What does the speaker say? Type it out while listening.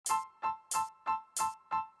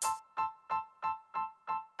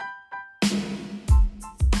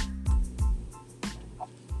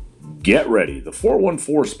Get ready. The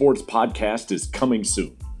 414 Sports Podcast is coming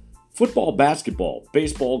soon. Football, basketball,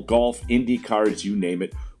 baseball, golf, Indy cards, you name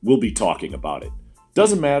it, we'll be talking about it.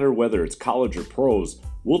 Doesn't matter whether it's college or pros,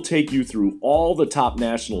 we'll take you through all the top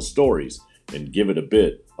national stories and give it a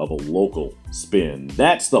bit of a local spin.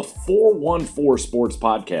 That's the 414 Sports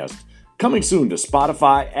Podcast, coming soon to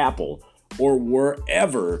Spotify, Apple, or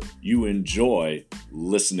wherever you enjoy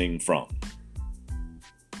listening from.